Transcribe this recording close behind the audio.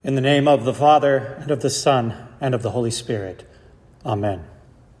In the name of the Father, and of the Son, and of the Holy Spirit. Amen.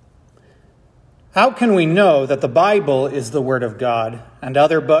 How can we know that the Bible is the Word of God, and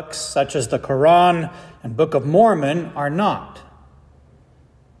other books, such as the Quran and Book of Mormon, are not?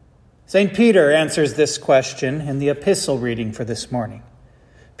 St. Peter answers this question in the epistle reading for this morning.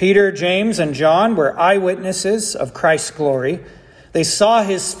 Peter, James, and John were eyewitnesses of Christ's glory. They saw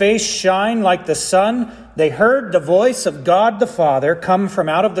his face shine like the sun. They heard the voice of God the Father come from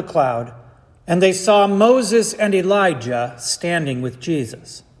out of the cloud. And they saw Moses and Elijah standing with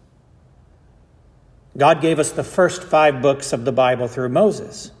Jesus. God gave us the first 5 books of the Bible through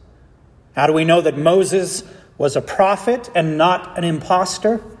Moses. How do we know that Moses was a prophet and not an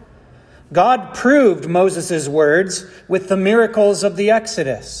impostor? God proved Moses' words with the miracles of the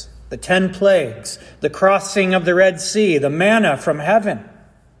Exodus, the 10 plagues, the crossing of the Red Sea, the manna from heaven.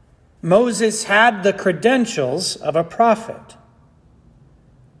 Moses had the credentials of a prophet.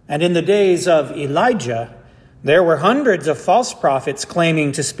 And in the days of Elijah, there were hundreds of false prophets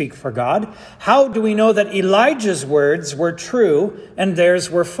claiming to speak for God. How do we know that Elijah's words were true and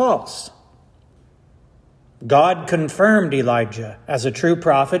theirs were false? God confirmed Elijah as a true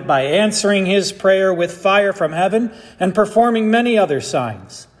prophet by answering his prayer with fire from heaven and performing many other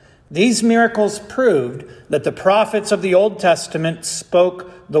signs. These miracles proved that the prophets of the Old Testament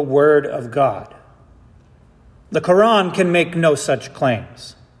spoke the word of God. The Quran can make no such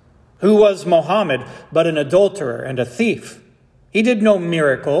claims. Who was Muhammad but an adulterer and a thief? He did no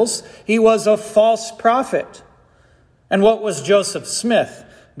miracles. He was a false prophet. And what was Joseph Smith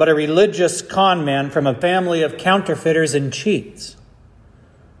but a religious con man from a family of counterfeiters and cheats?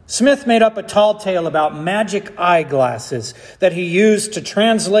 Smith made up a tall tale about magic eyeglasses that he used to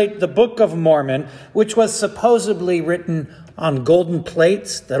translate the Book of Mormon, which was supposedly written on golden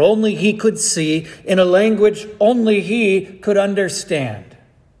plates that only he could see in a language only he could understand.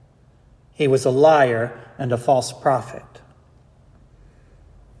 He was a liar and a false prophet.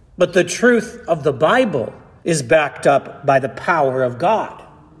 But the truth of the Bible is backed up by the power of God.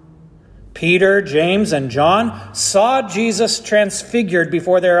 Peter, James, and John saw Jesus transfigured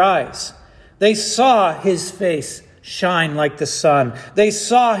before their eyes. They saw his face shine like the sun. They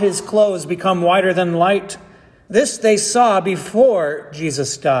saw his clothes become whiter than light. This they saw before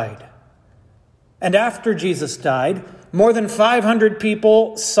Jesus died. And after Jesus died, more than 500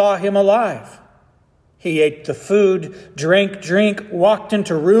 people saw him alive. He ate the food, drank drink, walked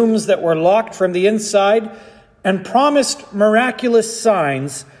into rooms that were locked from the inside, and promised miraculous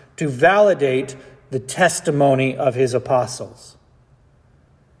signs to validate the testimony of his apostles.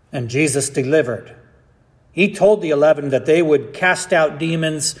 And Jesus delivered. He told the 11 that they would cast out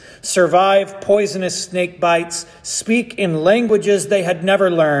demons, survive poisonous snake bites, speak in languages they had never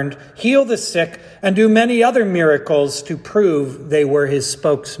learned, heal the sick, and do many other miracles to prove they were his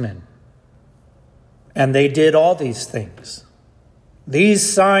spokesmen. And they did all these things.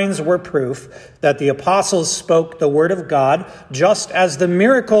 These signs were proof that the apostles spoke the word of God, just as the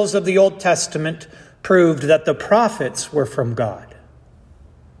miracles of the Old Testament proved that the prophets were from God.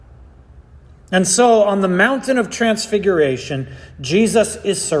 And so on the mountain of transfiguration, Jesus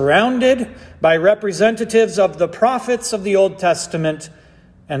is surrounded by representatives of the prophets of the Old Testament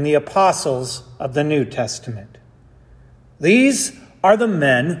and the apostles of the New Testament. These are the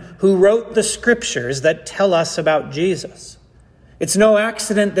men who wrote the scriptures that tell us about Jesus. It's no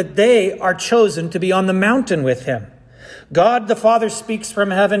accident that they are chosen to be on the mountain with him. God the Father speaks from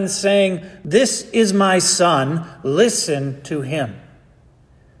heaven saying, "This is my Son, listen to him."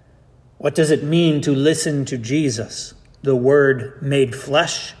 What does it mean to listen to Jesus, the Word made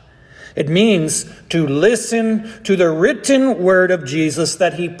flesh? It means to listen to the written word of Jesus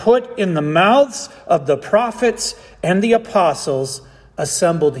that he put in the mouths of the prophets and the apostles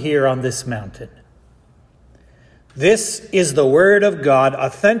assembled here on this mountain. This is the word of God,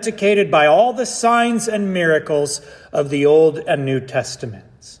 authenticated by all the signs and miracles of the Old and New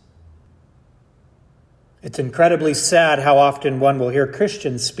Testaments. It's incredibly sad how often one will hear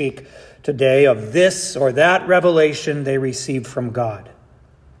Christians speak today of this or that revelation they received from God.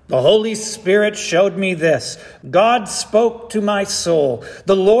 The Holy Spirit showed me this. God spoke to my soul.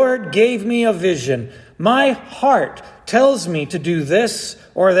 The Lord gave me a vision. My heart tells me to do this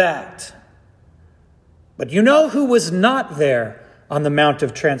or that. But you know who was not there on the Mount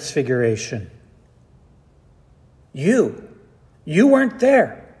of Transfiguration? You. You weren't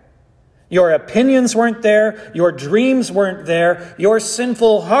there. Your opinions weren't there. Your dreams weren't there. Your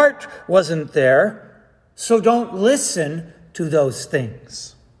sinful heart wasn't there. So don't listen to those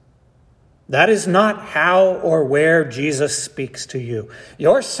things. That is not how or where Jesus speaks to you.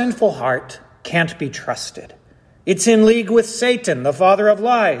 Your sinful heart can't be trusted. It's in league with Satan, the father of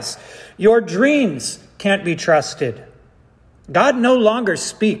lies. Your dreams can't be trusted. God no longer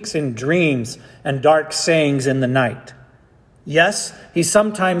speaks in dreams and dark sayings in the night. Yes, he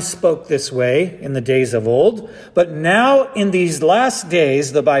sometimes spoke this way in the days of old, but now in these last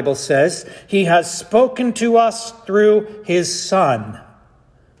days, the Bible says, he has spoken to us through his Son,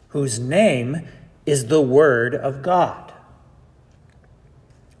 whose name is the Word of God.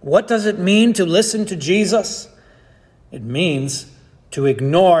 What does it mean to listen to Jesus? It means to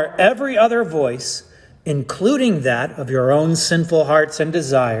ignore every other voice, including that of your own sinful hearts and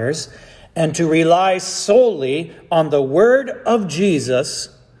desires, and to rely solely on the word of Jesus,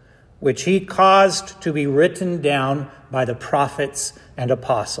 which he caused to be written down by the prophets and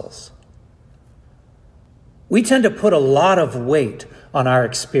apostles. We tend to put a lot of weight on our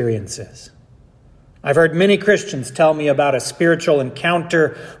experiences. I've heard many Christians tell me about a spiritual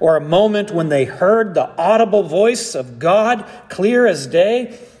encounter or a moment when they heard the audible voice of God clear as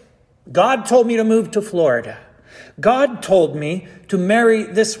day. God told me to move to Florida. God told me to marry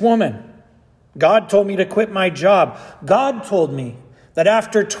this woman. God told me to quit my job. God told me that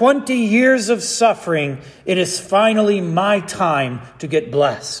after 20 years of suffering, it is finally my time to get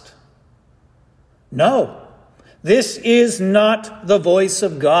blessed. No, this is not the voice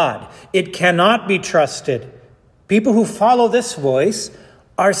of God. It cannot be trusted. People who follow this voice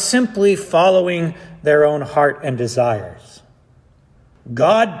are simply following their own heart and desires.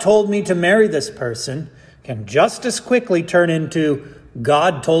 God told me to marry this person can just as quickly turn into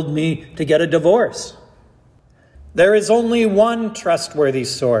God told me to get a divorce. There is only one trustworthy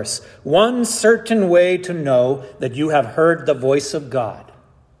source, one certain way to know that you have heard the voice of God.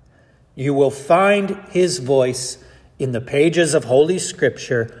 You will find his voice in the pages of Holy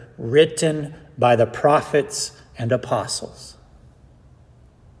Scripture written by the prophets and apostles.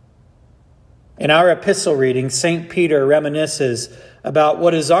 In our epistle reading, St. Peter reminisces about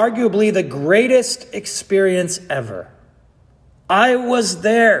what is arguably the greatest experience ever. I was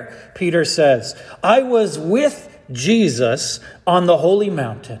there, Peter says. I was with Jesus on the holy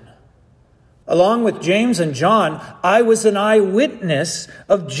mountain. Along with James and John, I was an eyewitness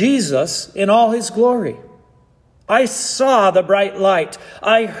of Jesus in all his glory. I saw the bright light.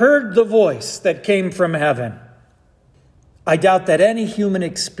 I heard the voice that came from heaven. I doubt that any human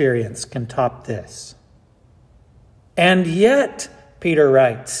experience can top this. And yet, Peter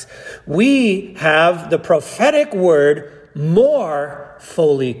writes, we have the prophetic word more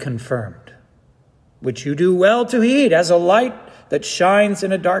fully confirmed, which you do well to heed as a light that shines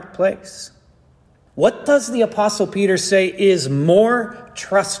in a dark place. What does the Apostle Peter say is more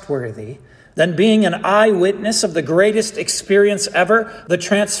trustworthy than being an eyewitness of the greatest experience ever, the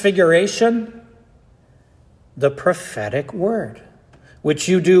Transfiguration? The prophetic word, which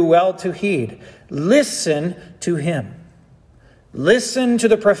you do well to heed. Listen to him. Listen to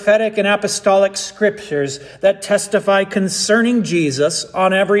the prophetic and apostolic scriptures that testify concerning Jesus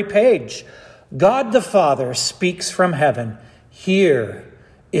on every page. God the Father speaks from heaven. Here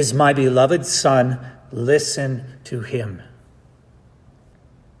is my beloved Son. Listen to him.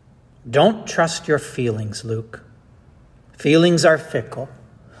 Don't trust your feelings, Luke. Feelings are fickle.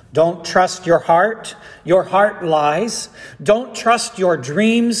 Don't trust your heart. Your heart lies. Don't trust your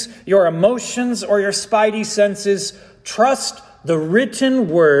dreams, your emotions, or your spidey senses. Trust the written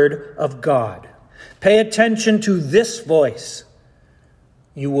word of God. Pay attention to this voice.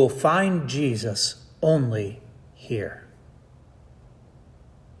 You will find Jesus only here.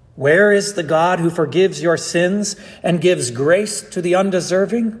 Where is the God who forgives your sins and gives grace to the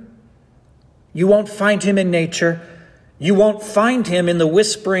undeserving? You won't find him in nature. You won't find him in the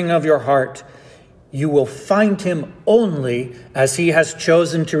whispering of your heart. You will find him only as he has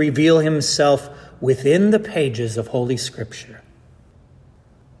chosen to reveal himself within the pages of Holy Scripture.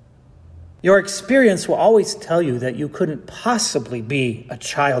 Your experience will always tell you that you couldn't possibly be a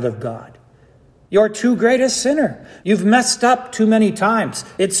child of God. You're too great a sinner. You've messed up too many times.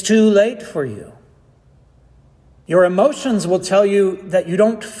 It's too late for you. Your emotions will tell you that you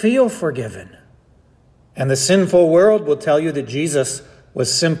don't feel forgiven. And the sinful world will tell you that Jesus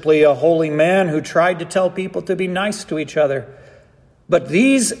was simply a holy man who tried to tell people to be nice to each other. But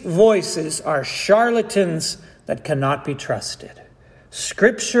these voices are charlatans that cannot be trusted.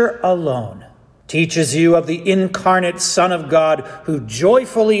 Scripture alone teaches you of the incarnate Son of God who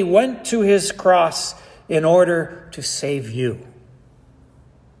joyfully went to his cross in order to save you.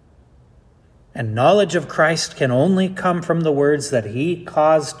 And knowledge of Christ can only come from the words that he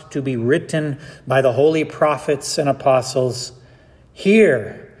caused to be written by the holy prophets and apostles.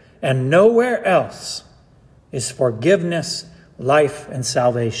 Here and nowhere else is forgiveness, life, and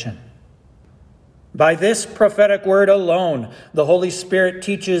salvation. By this prophetic word alone, the Holy Spirit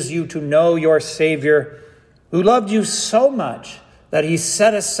teaches you to know your Savior, who loved you so much that he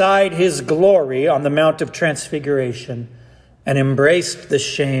set aside his glory on the Mount of Transfiguration and embraced the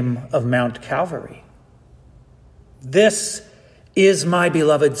shame of Mount Calvary. This is my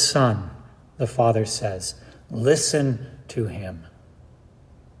beloved Son, the Father says. Listen to him.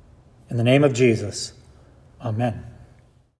 In the name of Jesus, amen.